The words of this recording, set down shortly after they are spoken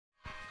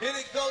And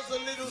it goes a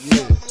little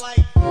something like.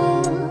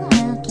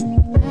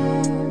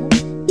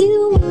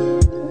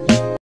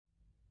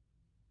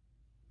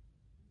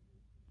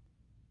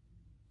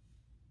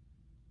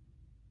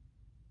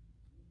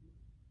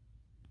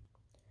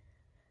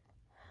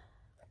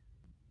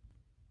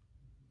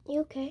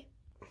 You okay?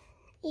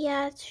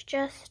 Yeah, it's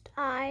just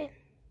I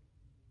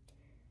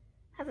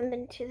haven't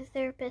been to the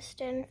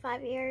therapist in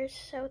 5 years,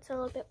 so it's a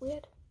little bit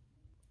weird.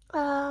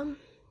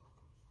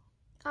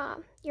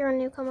 You're a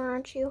newcomer,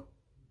 aren't you?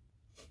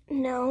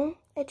 No,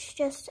 it's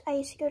just I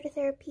used to go to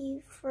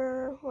therapy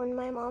for when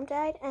my mom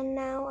died, and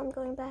now I'm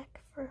going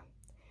back for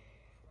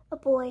a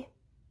boy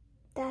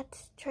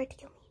that tried to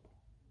kill me.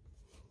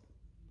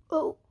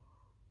 Oh.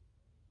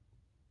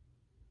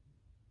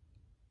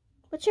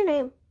 What's your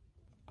name?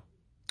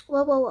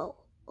 Whoa.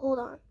 Hold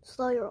on.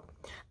 Slow your roll.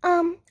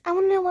 I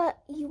want to know what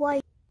you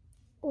like.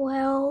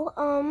 Well,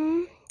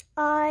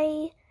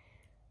 I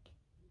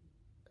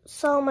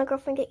saw my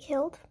girlfriend get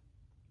killed,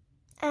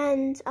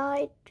 and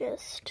I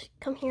just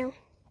come here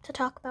to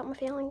talk about my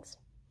feelings,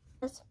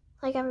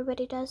 like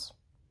everybody does.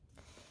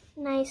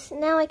 Nice.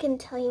 Now I can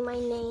tell you my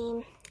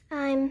name.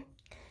 I'm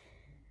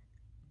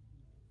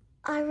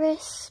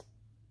Iris.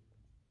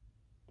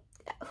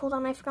 Hold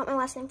on, I forgot my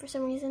last name for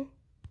some reason.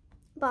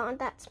 Bond,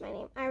 that's my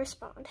name. Iris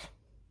Bond.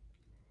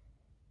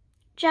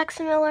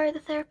 Jackson Miller, the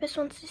therapist,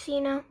 wants to see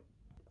you now.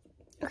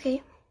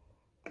 Okay.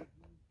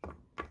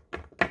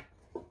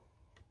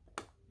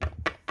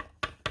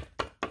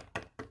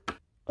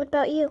 What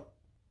about you?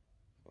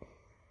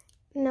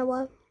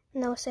 Noah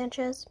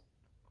Sanchez.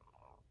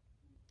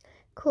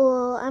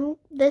 Cool.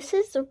 This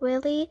is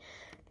really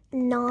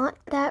not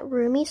that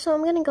roomy, so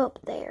I'm gonna go up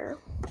there.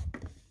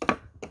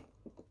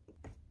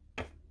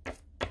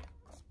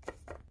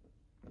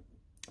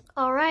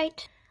 All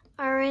right,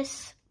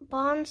 Iris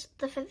Bonds,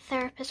 the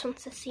therapist,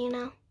 wants to see you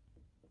now.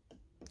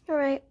 All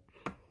right.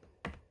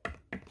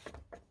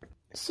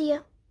 See ya.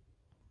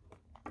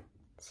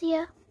 See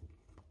ya.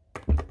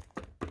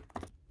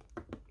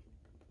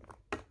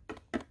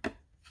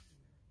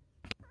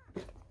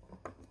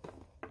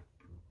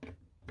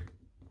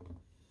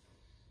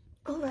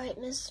 All right,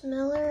 Miss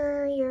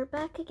Miller, you're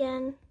back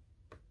again.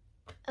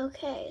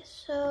 Okay,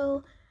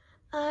 so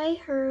I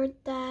heard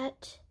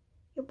that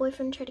your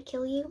boyfriend tried to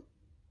kill you.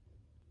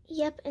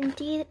 Yep,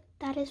 indeed,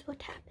 that is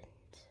what happened.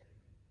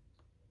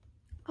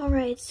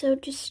 Alright, so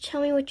just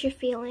tell me what you're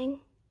feeling.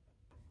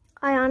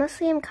 I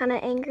honestly am kind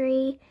of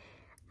angry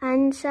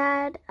and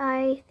sad.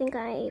 I think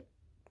I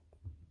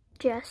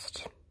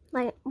just,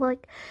 I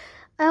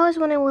always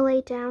want to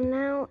lay down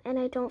now, and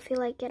I don't feel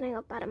like getting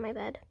up out of my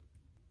bed.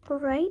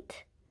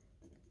 Alright?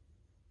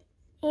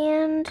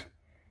 And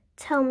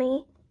tell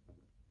me,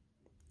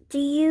 do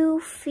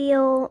you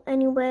feel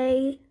any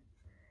way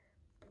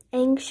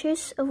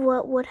anxious of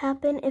what would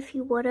happen if he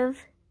would have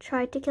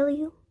tried to kill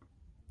you?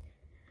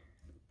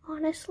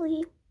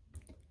 Honestly,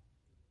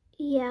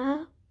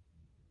 yeah,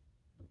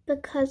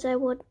 because I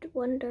would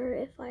wonder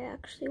if I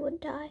actually would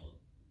die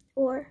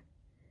or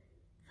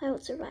if I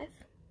would survive.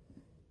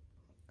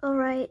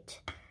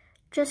 Alright,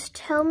 just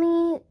tell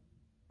me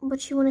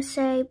what you want to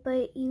say,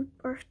 but you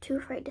are too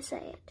afraid to say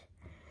it.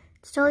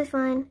 It's totally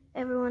fine.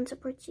 Everyone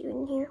supports you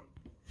in here.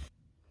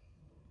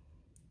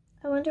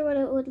 I wonder what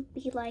it would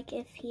be like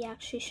if he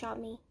actually shot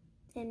me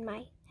in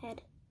my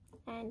head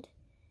and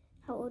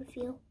how it would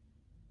feel.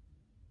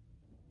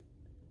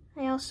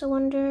 I also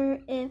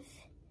wonder if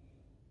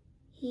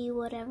he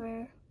would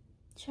ever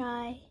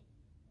try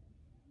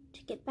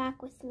to get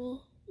back with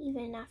me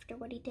even after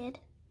what he did,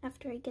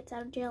 after he gets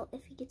out of jail,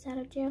 if he gets out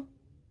of jail.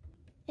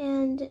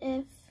 And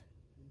if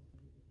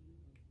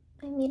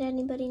I meet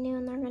anybody new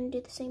and they're going to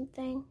do the same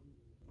thing.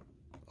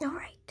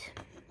 Alright.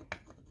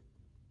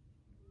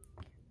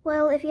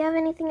 Well, if you have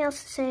anything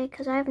else to say,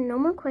 because I have no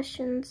more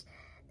questions,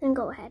 then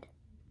go ahead.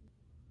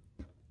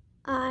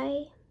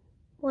 I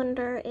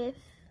wonder if,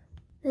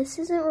 this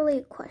isn't really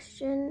a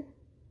question,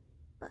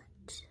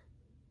 but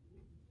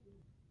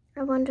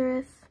I wonder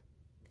if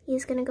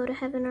he's gonna go to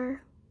heaven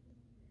or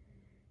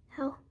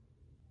hell.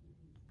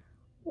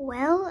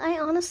 Well, I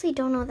honestly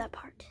don't know that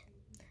part.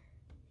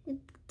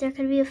 There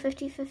could be a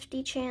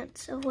 50-50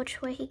 chance of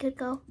which way he could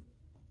go.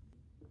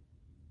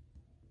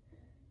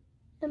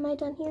 Am I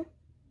done here?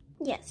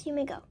 Yes, you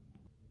may go.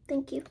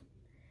 Thank you.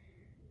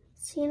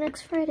 See you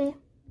next Friday.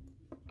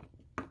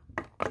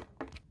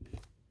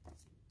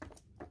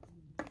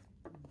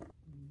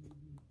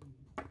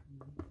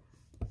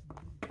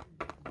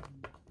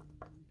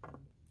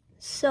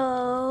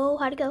 So,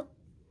 how'd it go?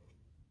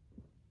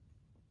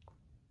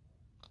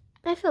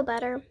 I feel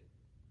better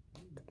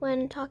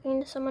when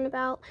talking to someone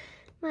about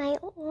my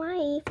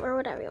life, or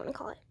whatever you want to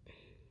call it.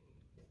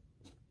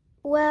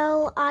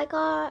 Well, I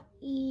got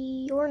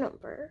your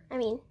number.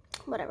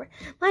 Whatever.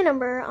 My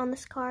number on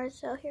this card,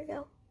 so here you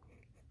go.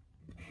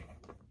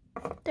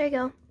 There you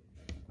go.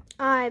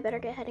 I better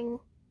get heading.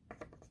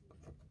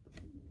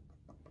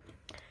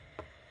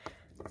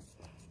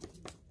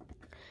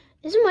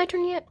 Is it my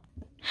turn yet?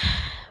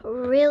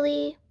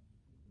 Really?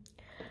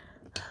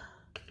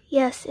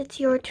 Yes, it's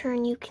your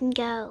turn. You can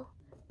go.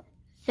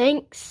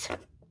 Thanks,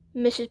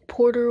 Mrs.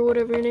 Porter or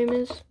whatever her name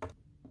is.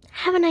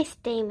 Have a nice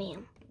day,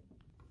 ma'am.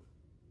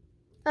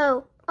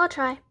 Oh, I'll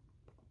try.